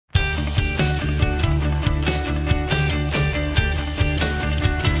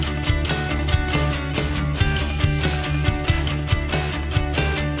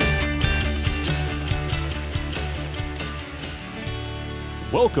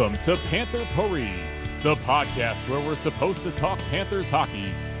Welcome to Panther Puri, the podcast where we're supposed to talk Panthers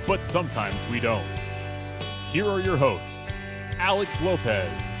hockey, but sometimes we don't. Here are your hosts, Alex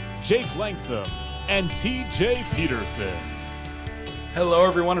Lopez, Jake Langsam, and TJ Peterson. Hello,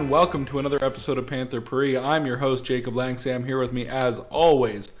 everyone, and welcome to another episode of Panther Puri. I'm your host, Jacob Langsam. Here with me, as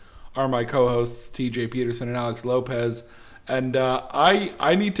always, are my co-hosts, TJ Peterson and Alex Lopez. And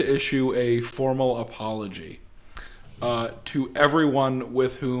I need to issue a formal apology to everyone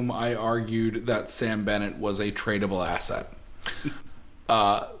with whom I argued that Sam Bennett was a tradable asset.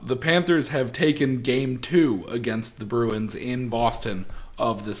 The Panthers have taken Game 2 against the Bruins in Boston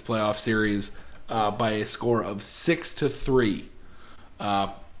of this playoff series by a score of 6-3.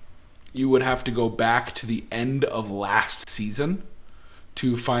 You would have to go back to the end of last season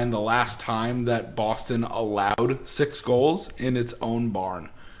to find the last time that Boston allowed 6 goals in its own barn.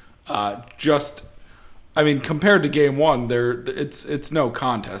 Compared to Game 1, it's no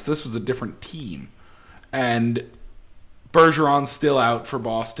contest. This was a different team. And Bergeron's still out for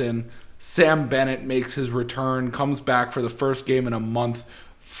Boston. Sam Bennett makes his return, comes back for the first game in a month.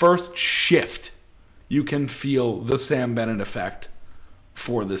 First shift, you can feel the Sam Bennett effect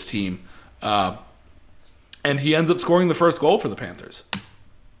for this team. And he ends up scoring the first goal for the Panthers.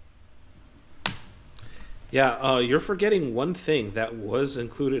 Yeah, you're forgetting one thing that was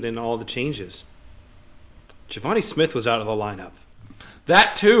included in all the changes. Giovanni Smith was out of the lineup.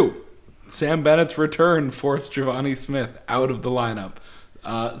 That too. Sam Bennett's return forced Giovanni Smith out of the lineup.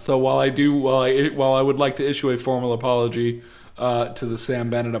 So while I would like to issue a formal apology to the Sam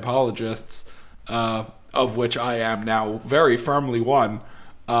Bennett apologists, of which I am now very firmly one,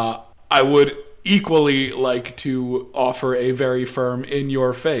 I would equally like to offer a very firm in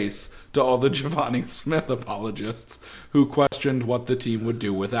your face to all the Giovanni Smith apologists who questioned what the team would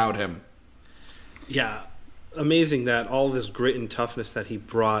do without him. Yeah, amazing that all this grit and toughness that he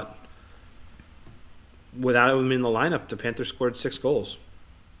brought, without him in the lineup, the Panthers scored 6 goals.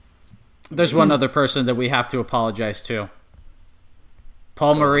 There's one other person that we have to apologize to.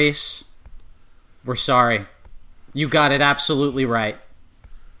 Paul Maurice, we're sorry. You got it absolutely right.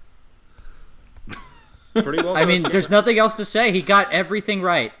 Pretty well. There's nothing else to say. He got everything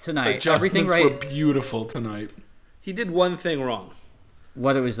right tonight. Adjustments everything right. were beautiful tonight. He did one thing wrong.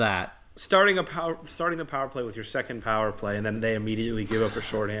 What was that? Starting the power play with your second power play, and then they immediately give up a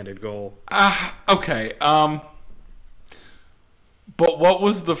shorthanded goal. Okay. But what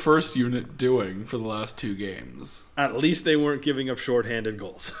was the first unit doing for the last 2 games? At least they weren't giving up shorthanded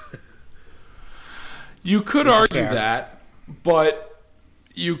goals. You could argue that, but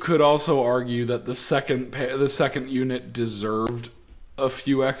you could also argue that the second unit deserved a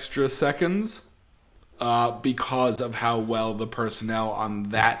few extra seconds because of how well the personnel on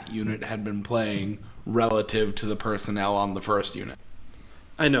that unit had been playing relative to the personnel on the first unit.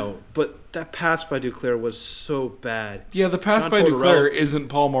 I know, but that pass by Duclair was so bad. Yeah, the pass by Duclair isn't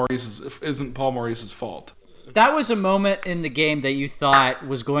Paul Maurice's fault. That was a moment in the game that you thought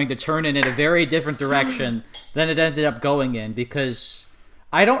was going to turn in a very different direction than it ended up going in, because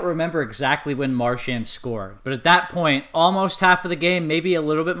I don't remember exactly when Marchand scored, but at that point, almost half of the game, maybe a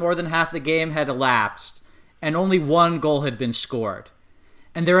little bit more than half the game had elapsed, and only 1 goal had been scored.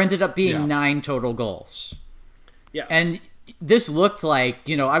 And there ended up being 9 total goals. Yeah. And this looked like,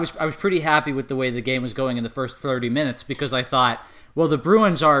 I was pretty happy with the way the game was going in the first 30 minutes, because I thought, well, the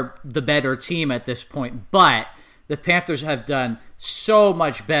Bruins are the better team at this point, but the Panthers have done so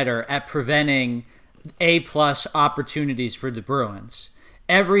much better at preventing A-plus opportunities for the Bruins.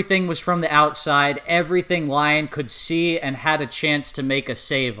 Everything was from the outside. Everything Lyon could see and had a chance to make a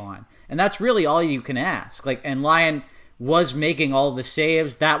save on. And that's really all you can ask. And Lyon was making all the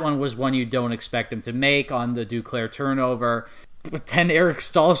saves. That one was one you don't expect him to make on the Duclair turnover. But then Eric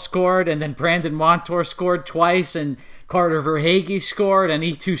Stahl scored, and then Brandon Montour scored twice, and Carter Verhaeghe scored, and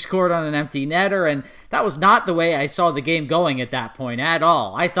E2 scored on an empty netter. And that was not the way I saw the game going at that point at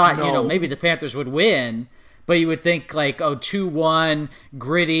all. I thought, maybe the Panthers would win, but you would think 2-1,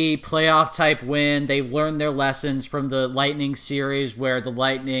 gritty, playoff-type win. They learned their lessons from the Lightning series, where the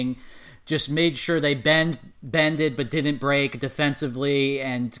Lightning just made sure they bended but didn't break defensively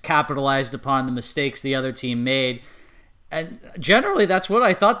and capitalized upon the mistakes the other team made. And generally, that's what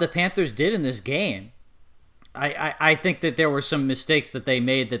I thought the Panthers did in this game. I think that there were some mistakes that they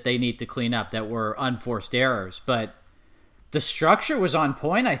made that they need to clean up that were unforced errors, but the structure was on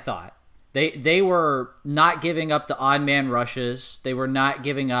point, I thought. They were not giving up the odd man rushes. They were not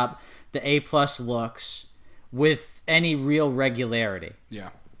giving up the A-plus looks with any real regularity.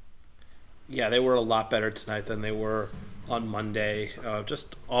 Yeah, they were a lot better tonight than they were on Monday,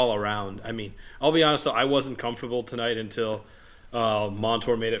 just all around. I'll be honest, though, I wasn't comfortable tonight until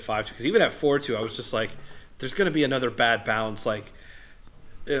Montour made it 5-2. Because even at 4-2, I was just like, there's going to be another bad bounce. Like,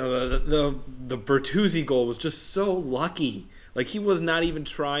 the Bertuzzi goal was just so lucky. Like, he was not even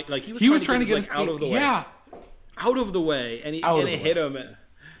trying. Like, he was trying to get his out of the way. Yeah. Out of the way. And it hit him.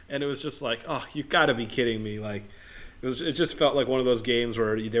 And it was just like, oh, you got to be kidding me. Like, it just felt like one of those games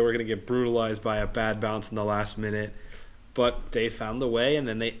where they were going to get brutalized by a bad bounce in the last minute. But they found the way, and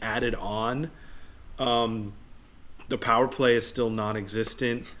then they added on. The power play is still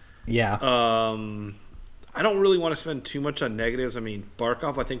non-existent. Yeah. I don't really want to spend too much on negatives. I mean,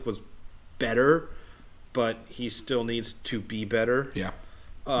 Barkov, I think, was better, but he still needs to be better. Yeah.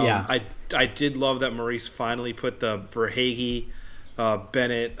 I did love that Maurice finally put the Verhaeghe,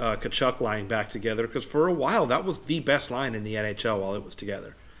 Bennett, Tkachuk line back together, because for a while that was the best line in the NHL while it was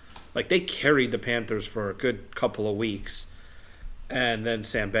together. Like, they carried the Panthers for a good couple of weeks, and then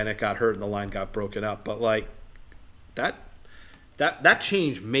Sam Bennett got hurt and the line got broken up. But, like, that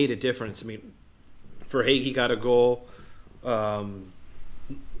change made a difference. I mean, Verhaeghe got a goal. I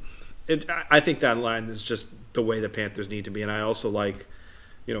think that line is just the way the Panthers need to be. And I also like,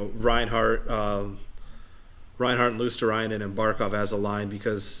 Reinhart and Luosterainen and Barkov as a line,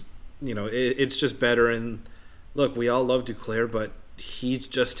 because, it's just better. And, look, we all love Duclair, but he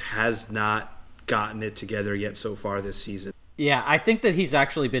just has not gotten it together yet so far this season. Yeah, I think that he's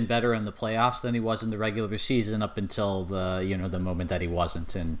actually been better in the playoffs than he was in the regular season up until the moment that he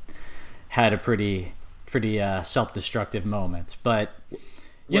wasn't, and had a pretty self-destructive moment. But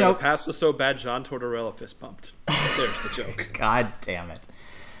the pass was so bad, John Tortorella fist pumped. There's the joke. God damn it,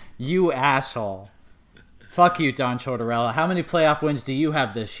 you asshole! Fuck you, Don Tortorella. How many playoff wins do you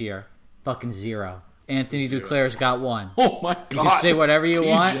have this year? Fucking 0. Anthony Duclair's got 1. Oh my God! You can say whatever you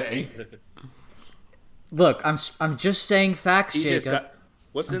want. TJ. Look, I'm just saying facts, Jacob.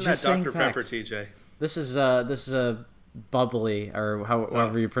 What's in that Dr. Pepper, TJ? This is a bubbly, or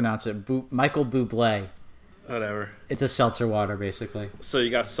however you pronounce it, Michael Bublé. Whatever. It's a seltzer water, basically. So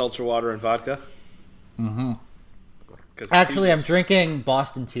you got seltzer water and vodka? Mm-hmm. Actually, I'm drinking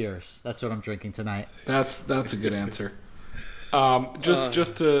Boston Tears. That's what I'm drinking tonight. That's a good answer.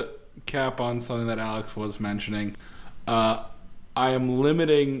 Just to cap on something that Alex was mentioning, I am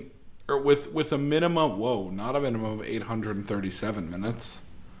limiting, or with a minimum. Whoa, not a minimum of 837 minutes.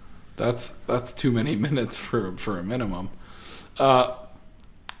 That's too many minutes for a minimum.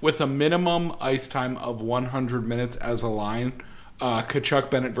 With a minimum ice time of 100 minutes as a line, Tkachuk,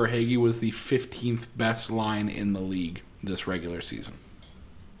 Bennett, Verhaeghe was the 15th best line in the league this regular season.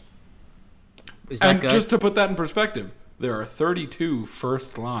 Is that good? Just to put that in perspective, there are 32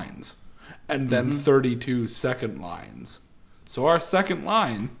 first lines and then 32 second lines. So our second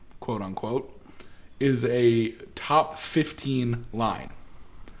line, quote unquote, is a top 15 line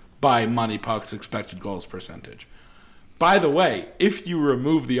by Money Puck's expected goals percentage. By the way, if you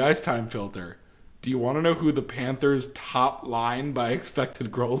remove the ice time filter, do you want to know who the Panthers' top line by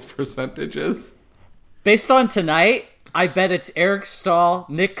expected goals percentage is? Based on tonight, I bet it's Eric Stahl,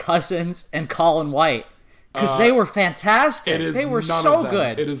 Nick Cousins, and Colin White. Because they were fantastic. They were so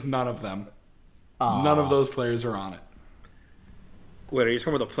good. It is none of them. None of those players are on it. Wait, are you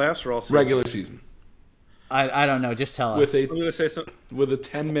talking about the playoffs or all season? Regular season. I don't know. Just tell us. I'm going to say something. With a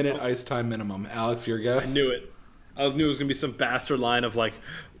 10-minute ice time minimum. Alex, your guess? I knew it. I knew it was going to be some bastard line of, like,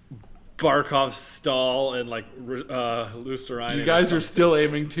 Barkov, Stahl, and, like, Luosterainen. You guys are still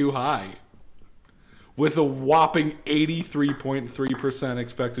aiming too high. With a whopping 83.3%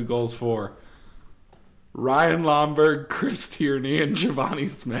 expected goals for Ryan Lomberg, Chris Tierney, and Giovanni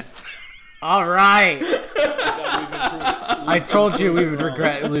Smith. All right. I told you we would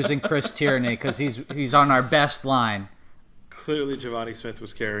regret losing Chris Tierney because he's on our best line. Clearly, Giovanni Smith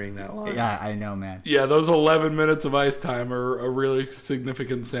was carrying that line. Yeah, I know, man. Yeah, those 11 minutes of ice time are a really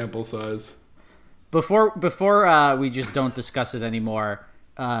significant sample size. Before we just don't discuss it anymore,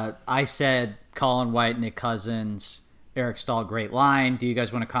 I said Colin White, Nick Cousins, Eric Stahl, great line. Do you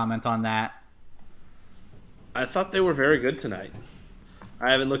guys want to comment on that? I thought they were very good tonight.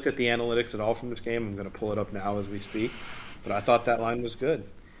 I haven't looked at the analytics at all from this game. I'm going to pull it up now as we speak. But I thought that line was good.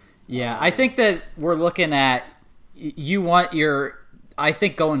 Yeah, I think that we're looking at I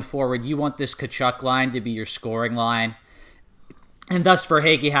think going forward, you want this Tkachuk line to be your scoring line. And thus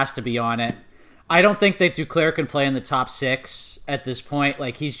Verhaeghe has to be on it. I don't think that Duclair can play in the top 6 at this point.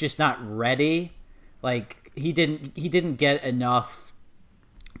 Like, he's just not ready. Like, he didn't get enough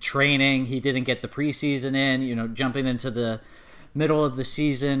training. He didn't get the preseason in, jumping into the middle of the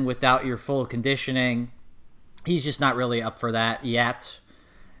season without your full conditioning. He's just not really up for that yet.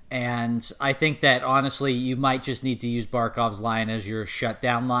 And I think that, honestly, you might just need to use Barkov's line as your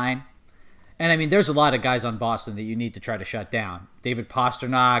shutdown line. And I mean, there's a lot of guys on Boston that you need to try to shut down. David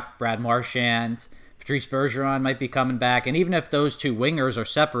Pastrnak, Brad Marchand, Patrice Bergeron might be coming back. And even if those two wingers are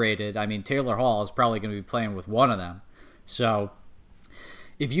separated, I mean, Taylor Hall is probably going to be playing with one of them. So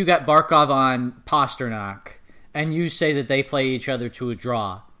if you got Barkov on Pastrnak and you say that they play each other to a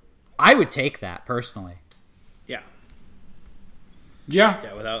draw, I would take that personally.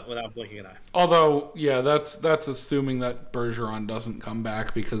 Yeah, without blinking an eye. Although, yeah, that's assuming that Bergeron doesn't come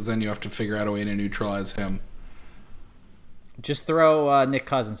back, because then you have to figure out a way to neutralize him. Just throw Nick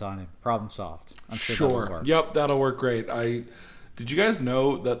Cousins on him. Problem solved. I'm sure. That'll work. Yep, that'll work great. Did you guys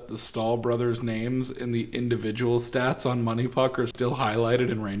know that the Stahl brothers' names in the individual stats on Money Puck are still highlighted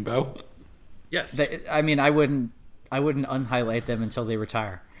in rainbow? Yes. I wouldn't unhighlight them until they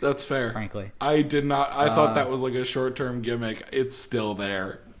retire. That's fair. Frankly. I did not. I thought that was like a short-term gimmick. It's still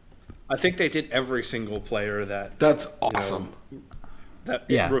there. I think they did every single player That's awesome.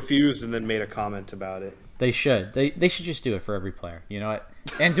 Refused and then made a comment about it. They should. They should just do it for every player. You know what?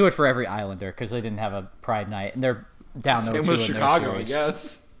 And do it for every Islander, because they didn't have a Pride night, and they're down 0-2 in their Chicago, series. I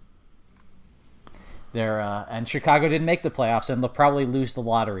guess. And Chicago didn't make the playoffs, and they'll probably lose the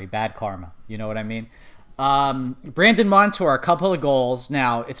lottery. Bad karma. You know what I mean? Brandon Montour, a couple of goals.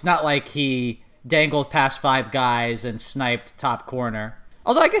 Now, it's not like he dangled past 5 guys and sniped top corner.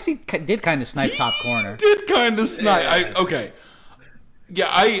 Although I guess he did kind of snipe top corner. Did kind of snipe. Okay. Yeah,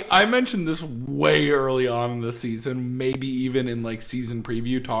 I mentioned this way early on in the season, maybe even in like season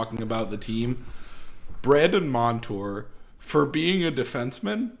preview, talking about the team. Brandon Montour, for being a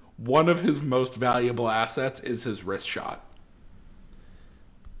defenseman, one of his most valuable assets is his wrist shot.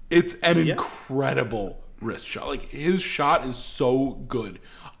 It's an incredible wrist shot. Like, his shot is so good.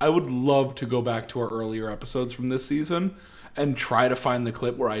 I would love to go back to our earlier episodes from this season and try to find the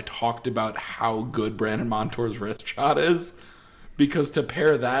clip where I talked about how good Brandon Montour's wrist shot is, because to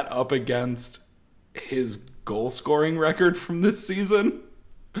pair that up against his goal scoring record from this season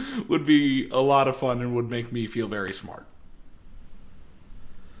would be a lot of fun and would make me feel very smart.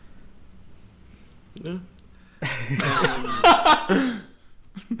 Yeah.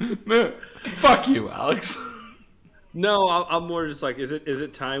 Fuck you, Alex. No, I'm more just like, is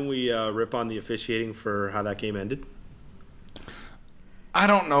it time we rip on the officiating for how that game ended? I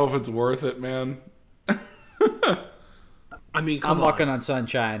don't know if it's worth it, man. I mean, I'm walking on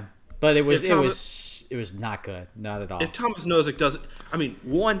sunshine, but it was not good, not at all. If Thomas Nosek doesn't, I mean,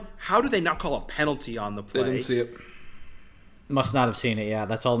 one, how do they not call a penalty on the play? They didn't see it. Must not have seen it. Yeah,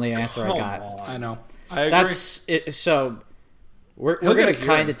 that's the only answer I got. I know. I agree. That's it. So we're going to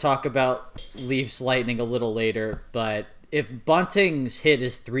kind of talk about Leafs Lightning a little later, but if Bunting's hit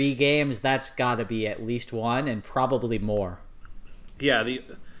is 3 games, that's got to be at least 1 and probably more. Yeah,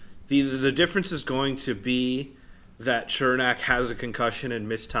 the difference is going to be that Chernak has a concussion and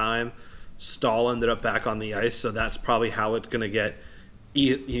missed time. Stahl ended up back on the ice, so that's probably how it's going to get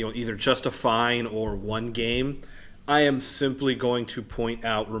either just a fine or 1 game. I am simply going to point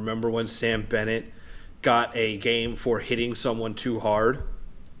out, remember when Sam Bennett got a game for hitting someone too hard?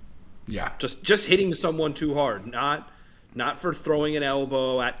 Yeah. Just hitting someone too hard, not for throwing an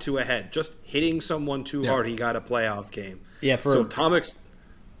elbow to a head. Just hitting someone too hard, he got a playoff game. Yeah, if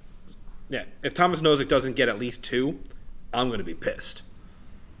Thomas Nosek doesn't get at least 2, I'm going to be pissed.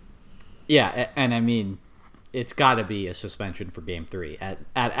 Yeah, and I mean, it's got to be a suspension for Game 3 at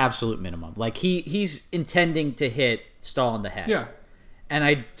absolute minimum. Like, he's intending to hit Stahl in the head. Yeah. And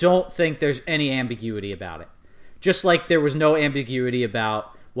I don't think there's any ambiguity about it. Just like there was no ambiguity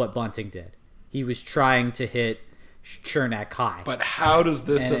about what Bunting did. He was trying to hit Chernak high. But how does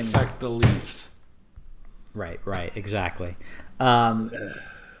this affect the Leafs? Right, exactly.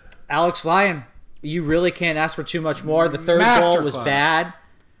 Alex Lyon, you really can't ask for too much more. The third goal was bad.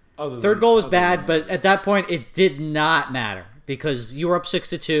 Third goal was bad, but at that point it did not matter because you were up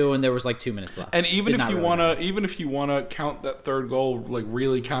 6-2 and there was like 2 minutes left. And even if you wanna count that third goal, like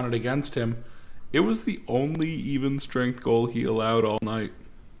really count it against him, it was the only even strength goal he allowed all night.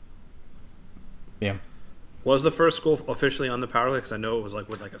 Yeah. Was the first goal officially on the power play? Because I know it was like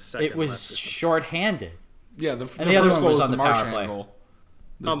with like a second. It was shorthanded. Yeah, the other one was on the power play. Goal.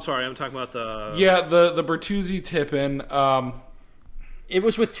 Oh, I'm sorry, I'm talking about the... Yeah, the Bertuzzi tip-in. It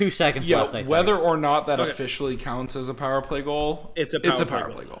was with 2 seconds left, I think. Whether or not that officially counts as a power play goal, it's a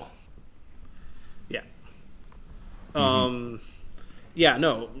power play goal. Yeah. Yeah,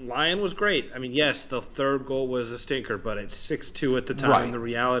 no, Lyon was great. I mean, yes, the third goal was a stinker, but it's 6-2 at the time. Right. And the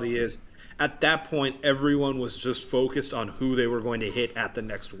reality is, at that point, everyone was just focused on who they were going to hit at the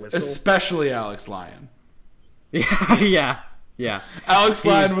next whistle. Especially Alex Lyon. Yeah. Alex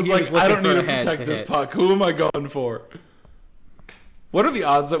Lyon was like, I don't need to protect this puck. Who am I going for? What are the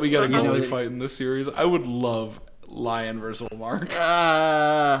odds that we get a goalie fight in this series? I would love Lyon versus Ullmark.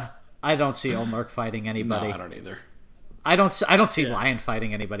 I don't see Ullmark fighting anybody. No, I don't either. I don't see Lyon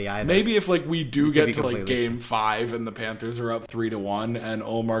fighting anybody either. Maybe if we do get to game 5 and the Panthers are up 3-1 and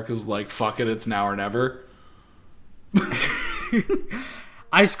Ullmark is like, fuck it, it's now or never.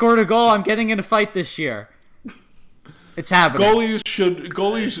 I scored a goal. I'm getting in a fight this year. It's happening.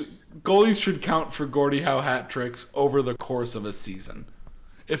 Goalies should count for Gordie Howe hat tricks over the course of a season.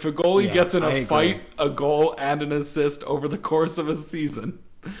 If a goalie gets in a fight, a goal, and an assist over the course of a season,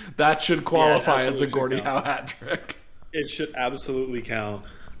 that should qualify as a Gordie Howe hat trick. It should absolutely count.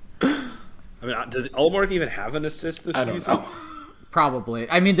 I mean, does Ullmark even have an assist this season? I don't know. Probably.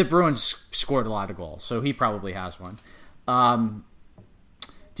 I mean, the Bruins scored a lot of goals, so he probably has one.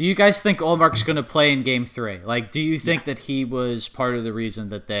 Do you guys think Ullmark's going to play in Game 3? Do you think that he was part of the reason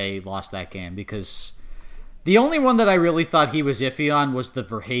that they lost that game? Because the only one that I really thought he was iffy on was the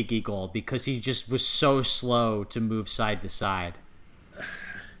Verhaeghe goal, because he just was so slow to move side to side.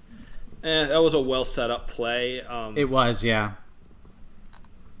 That was a well set up play. It was, yeah.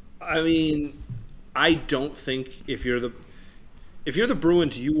 I mean, I don't think if you're the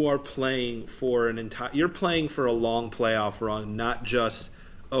Bruins, you are playing for you're playing for a long playoff run, not just,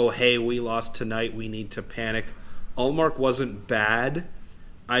 oh, hey, we lost tonight, we need to panic. Ullmark wasn't bad.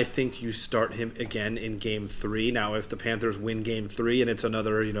 I think you start him again in Game 3. Now, if the Panthers win Game 3 and it's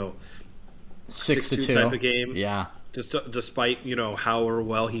another, 6-2 type of game, yeah, despite how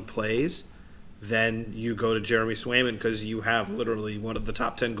well he plays, then you go to Jeremy Swayman because you have literally one of the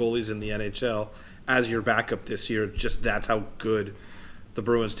top 10 goalies in the NHL as your backup this year. Just that's how good the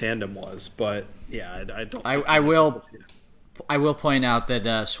Bruins tandem was. But yeah, I don't. I will point out that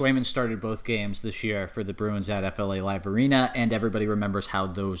Swayman started both games this year for the Bruins at FLA Live Arena, and everybody remembers how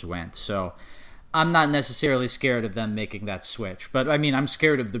those went. So I'm not necessarily scared of them making that switch, but I mean, I'm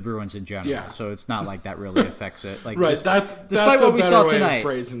scared of the Bruins in general. Yeah. So it's not like that really affects it. Right. That's what we saw tonight. Of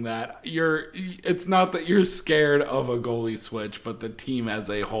phrasing that. It's not that you're scared of a goalie switch, but the team as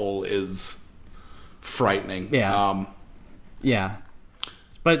a whole is frightening. Yeah. Yeah.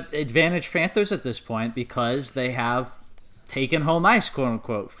 But advantage Panthers at this point because they have taken home ice, quote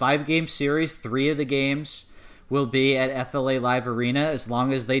unquote. 5-game series, 3 of the games will be at FLA Live Arena as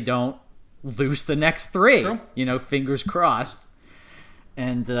long as they don't lose the next 3. True. Fingers crossed.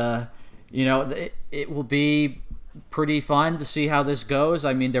 And it will be pretty fun to see how this goes.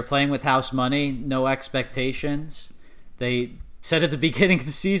 I mean, they're playing with house money, no expectations. They said at the beginning of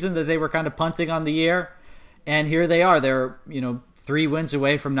the season that they were kind of punting on the year, and here they are. They're 3 wins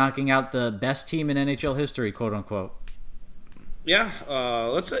away from knocking out the best team in NHL history, quote unquote. Yeah,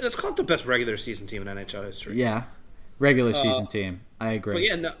 let's call it the best regular season team in NHL history. Yeah, regular season team. I agree. But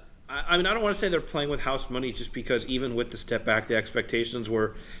yeah, no, I mean, I don't want to say they're playing with house money just because even with the step back, the expectations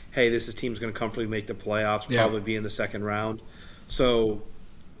were, hey, this team's going to comfortably make the playoffs, probably be in the second round. So,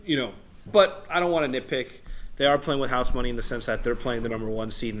 but I don't want to nitpick. They are playing with house money in the sense that they're playing the number 1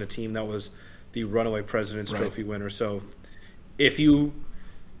 seed in a team that was the runaway President's Trophy winner. So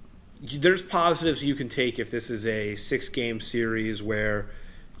there's positives you can take if this is a 6-game series where,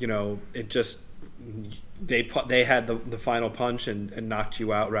 it just they had the final punch and knocked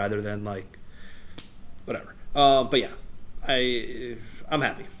you out rather than whatever. But yeah, I'm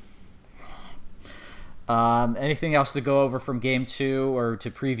happy. Anything else to go over from Game 2 or to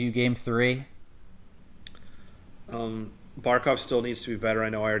preview Game 3? Barkov still needs to be better. I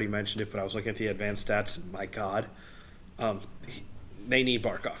know I already mentioned it, but I was looking at the advanced stats. My God. They need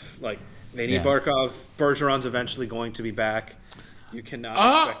Barkov. They need Barkov. Bergeron's eventually going to be back. You cannot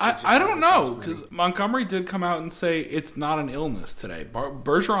expect I don't know, because Montgomery did come out and say it's not an illness today.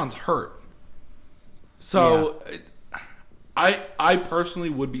 Bergeron's hurt. So I personally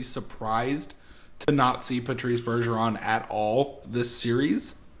would be surprised to not see Patrice Bergeron at all this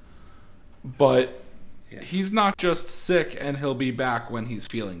series. But he's not just sick and he'll be back when he's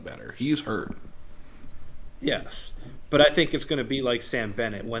feeling better. He's hurt. Yes. But I think it's going to be like Sam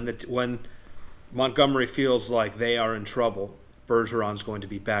Bennett. When Montgomery feels like they are in trouble, Bergeron's going to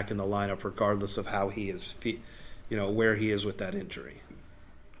be back in the lineup regardless of how he is, where he is with that injury.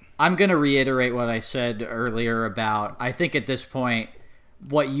 I'm going to reiterate what I said earlier about, I think at this point,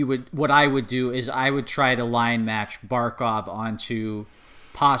 what I would do is I would try to line match Barkov onto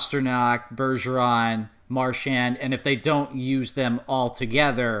Pasternak, Bergeron, Marchand, and if they don't use them all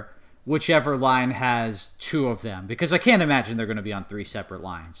together, whichever line has 2 of them, because I can't imagine they're going to be on 3 separate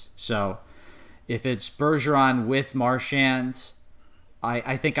lines. So if it's Bergeron with Marchand,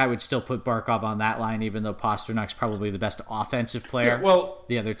 I think I would still put Barkov on that line, even though Pasternak's probably the best offensive player. Yeah, well,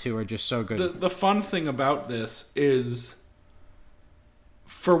 the other 2 are just so good. The fun thing about this is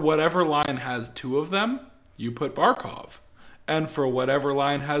for whatever line has two of them, you put Barkov. And for whatever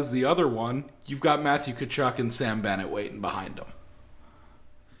line has the other one, you've got Matthew Tkachuk and Sam Bennett waiting behind them.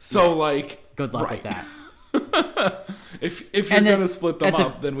 So, good luck with that. if you're going to split them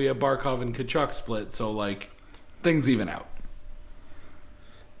up, then we have Barkov and Tkachuk split. So, things even out.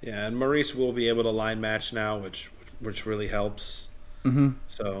 Yeah, and Maurice will be able to line match now, which really helps. Mm-hmm.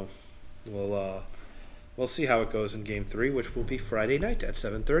 So we'll see how it goes in Game 3, which will be Friday night at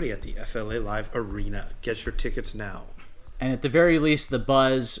 7:30 at the FLA Live Arena. Get your tickets now. And at the very least, the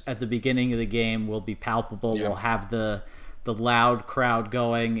buzz at the beginning of the game will be palpable. Yeah. We'll have the loud crowd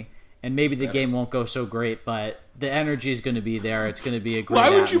going, and maybe the game won't go so great, but the energy is going to be there. It's going to be a great Why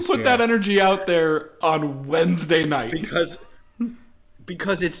would you atmosphere. put that energy out there on Wednesday night?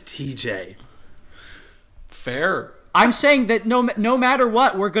 Because it's TJ. Fair. I'm saying that no matter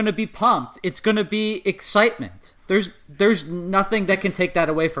what, we're going to be pumped. It's going to be excitement. There's nothing that can take that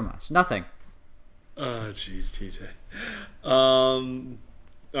away from us. Nothing. Oh, jeez, TJ. All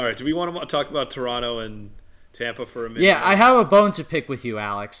right, do we want to talk about Toronto and Tampa for a minute? Yeah, I have a bone to pick with you,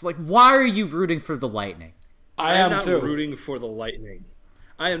 Alex. Why are you rooting for the Lightning? I am not rooting for the Lightning.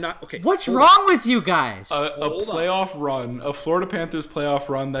 I am not. Okay. What's wrong with you guys? A playoff run, a Florida Panthers playoff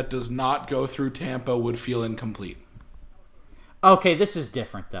run that does not go through Tampa would feel incomplete. Okay, this is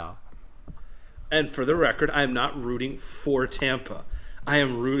different, though. And for the record, I am not rooting for Tampa. I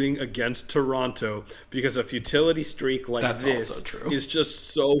am rooting against Toronto because a futility streak like this is just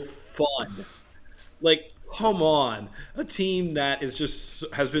so fun. Come on. A team that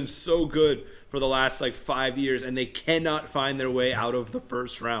has been so good for the last 5 years, and they cannot find their way out of the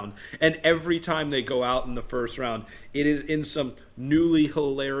first round. And every time they go out in the first round, it is in some newly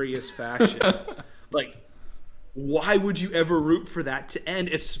hilarious fashion. Why would you ever root for that to end,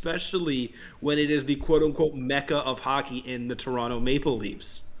 especially when it is the quote-unquote mecca of hockey in the Toronto Maple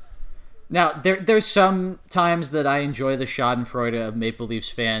Leafs? Now, there's some times that I enjoy the schadenfreude of Maple Leafs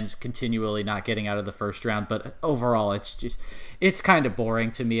fans continually not getting out of the first round, but overall, it's kind of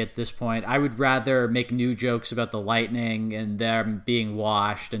boring to me at this point. I would rather make new jokes about the Lightning and them being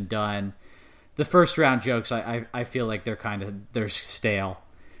washed and done. The first round jokes, I feel like they're stale.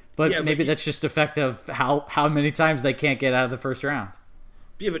 But maybe that's just effect of how many times they can't get out of the first round.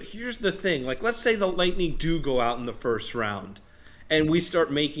 Yeah, but here's the thing. Let's say the Lightning do go out in the first round, and we start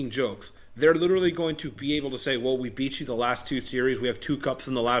making jokes. They're literally going to be able to say, well, we beat you the last 2 series. We have 2 cups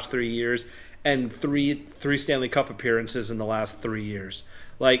in the last 3 years and three Stanley Cup appearances in the last 3 years.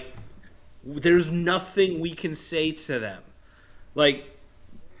 There's nothing we can say to them. Well,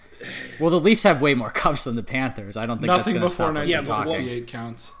 the Leafs have way more cups than the Panthers. I don't think nothing that's going to stop us from talking. 1968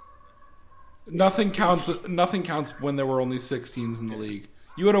 counts. Nothing counts when there were only 6 teams in the league.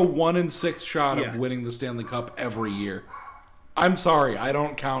 You had a 1 in 6 shot of winning the Stanley Cup every year. I'm sorry, I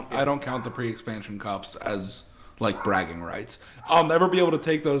don't count the pre-expansion cups as bragging rights. I'll never be able to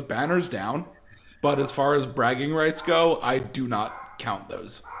take those banners down, but as far as bragging rights go, I do not count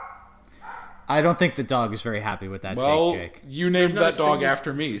those. I don't think the dog is very happy with that take, Jake. You named that dog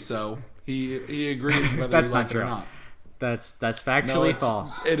after me, so he agrees whether That's you like it or true. not. That's factually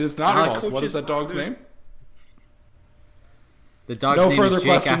false. It is not false. What is that dog's name? The dog's no name further is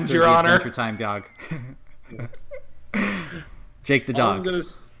Jake questions, after Your the Honor. Adventure Time dog. Jake the dog.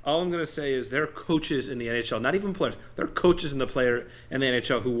 All I'm gonna say is there are coaches in the NHL, not even players. There are coaches in the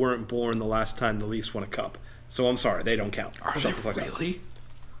NHL who weren't born the last time the Leafs won a cup. So I'm sorry, they don't count. Shut the fuck up. Really?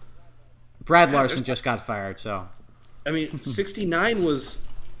 Brad Larson just got fired, so. 69 was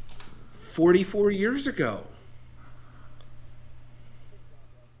 44 years ago.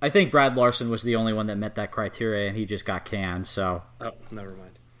 I think Brad Larson was the only one that met that criteria, and he just got canned, so. Oh, never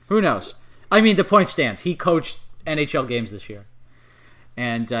mind. Who knows? The point stands. He coached NHL games this year.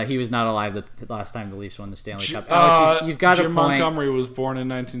 And he was not alive the last time the Leafs won the Stanley Cup. Alex, you've got Jim a point. Montgomery was born in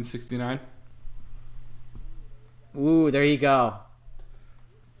 1969. Ooh, there you go.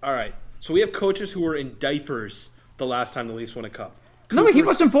 All right. So we have coaches who were in diapers the last time the Leafs won a cup. No, but he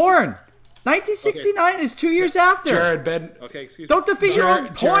wasn't born. 1969 is 2 years after. Jared Bednar. Okay, excuse me. Don't defeat your own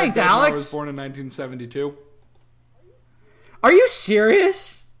point, Jared Alex. was born in 1972. Are you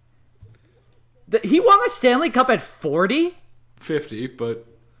serious? He won the Stanley Cup at 40? 50, but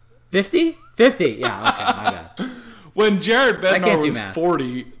 50? 50, yeah, okay, my bad. when Jared Bednar was math.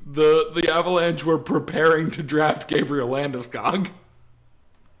 40, the Avalanche were preparing to draft Gabriel Landeskog.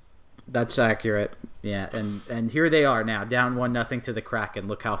 That's accurate. Yeah, and here they are now, down 1-0 to the Kraken.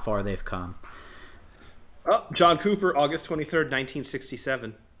 Look how far they've come. Oh, John Cooper, August 23rd,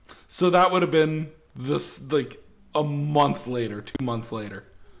 1967. So that would have been a month later, 2 months later.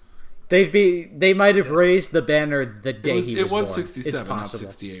 They might have raised the banner the day he was born. It was 67, not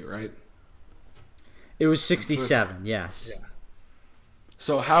 68, right? It was 67. Yes. Yeah.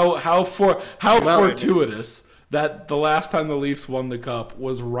 So how fortuitous that the last time the Leafs won the Cup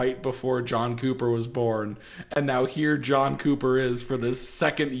was right before John Cooper was born, and now here John Cooper is for the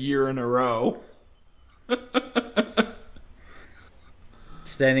second year in a row.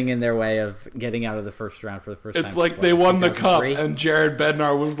 Standing in their way of getting out of the first round for the first time. It's like they won the Cup, and Jared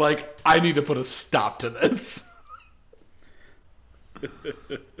Bednar was like, I need to put a stop to this.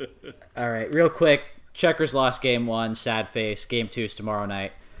 All right, real quick. Checkers lost game 1, sad face. Game 2 is tomorrow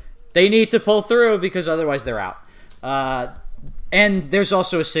night. They need to pull through because otherwise they're out. And there's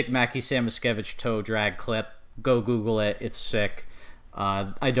also a sick Mackie Samoskevich toe drag clip. Go Google it. It's sick.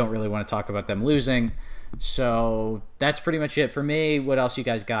 I don't really want to talk about them losing. So that's pretty much it for me. What else you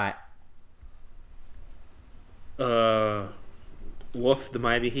guys got? Woof, the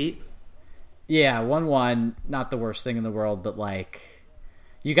Miami Heat. Yeah, 1-1. Not the worst thing in the world, but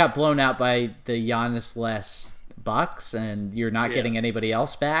you got blown out by the Giannis-less Bucks, and you're not getting anybody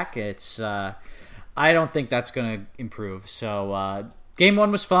else back. It's I don't think that's going to improve. So game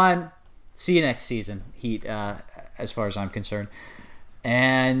 1 was fun. See you next season, Heat, as far as I'm concerned.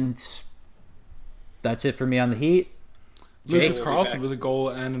 And that's it for me on the Heat. Lucas Carlson with a goal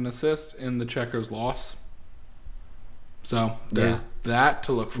and an assist in the Checkers loss. So there's that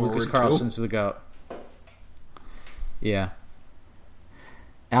to look forward to. Lucas Carlson's the GOAT. Yeah.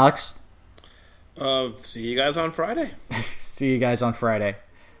 Alex? See you guys on Friday. See you guys on Friday.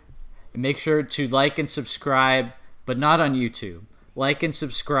 Make sure to like and subscribe, but not on YouTube. Like and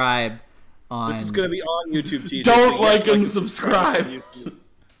subscribe on... This is going to be on YouTube, TJ. Don't like and subscribe.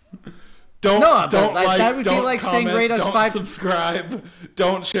 Don't like, that would don't be like comment, saying rate us don't 5... subscribe,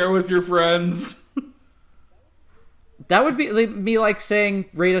 don't share with your friends. That would be me like saying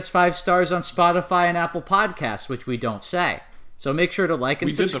rate us 5 stars on Spotify and Apple Podcasts, which we don't say. So make sure to like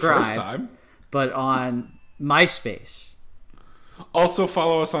and subscribe. We did the first time. But on MySpace. Also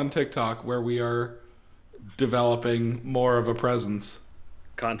follow us on TikTok, where we are developing more of a presence.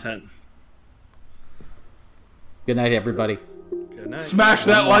 Content. Good night, everybody. Good night. Smash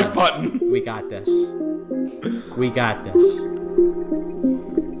that like button. We got this. We got this.